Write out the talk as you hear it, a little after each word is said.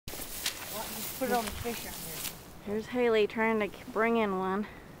put it on the fish out here. Here's Haley trying to bring in one.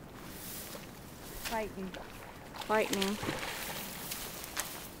 Fighting. Fighting him.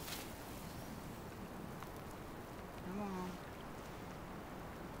 Come on.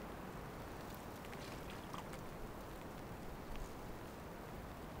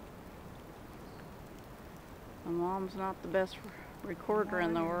 My mom's not the best recorder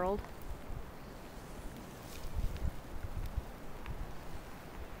in the world.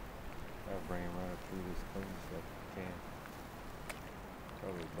 I'll bring him right up through this clean stuff if you can.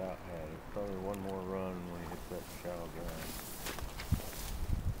 Probably about had it. Probably one more run when he hits that shallow ground.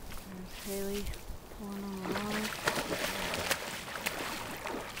 There's Haley pulling on the line.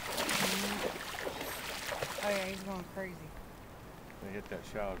 Oh yeah, he's going crazy. When they hit that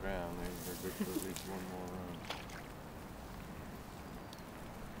shallow ground, they're good for at least one more run.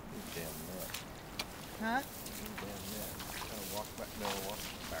 He's damn nuts. Huh? He's damn nuts. Kind of walk back, no, walk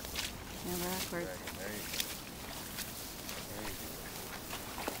backwards. Yeah, backwards. Right, there you go. There you go.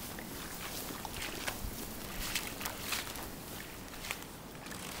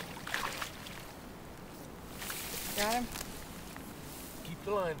 Got him? Keep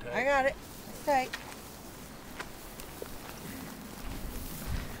the line tight. I got it. It's tight.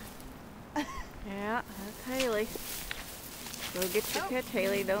 Yeah, that's Haley. Go get your catch,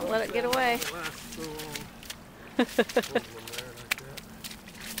 Haley. Don't let it get away.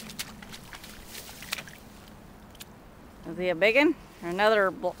 Is he a big one? Or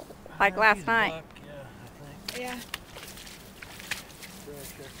another like last night? Yeah.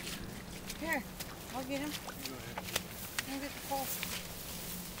 Here, I'll get him. I'll get the pole.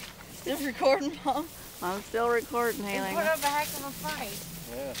 Still recording, Mom? I'm still recording, Haley. Put up a heck of a fight.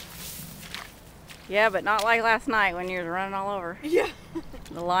 Yeah. Yeah, but not like last night when you was running all over. Yeah.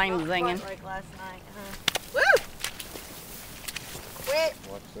 The line Not zinging. quite like last night, huh? Woo! Quit.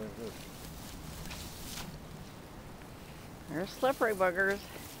 Watch that. They're slippery buggers.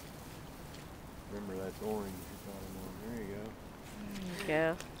 Remember that's orange you got him on. There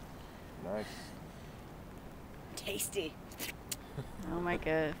you go. Go. Nice. Tasty. I'll make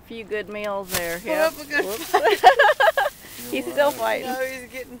a few good meals there. Put Yep. up a good Whoops. fight. He's still fighting. No, he's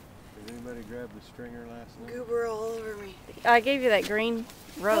getting Did anybody grab the stringer last night? goober all over me. I gave you that green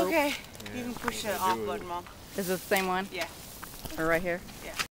rope. Okay. Yeah, You can push yeah, that off do it. button, Mom. Is this the same one? Yeah. Or right here? Yeah.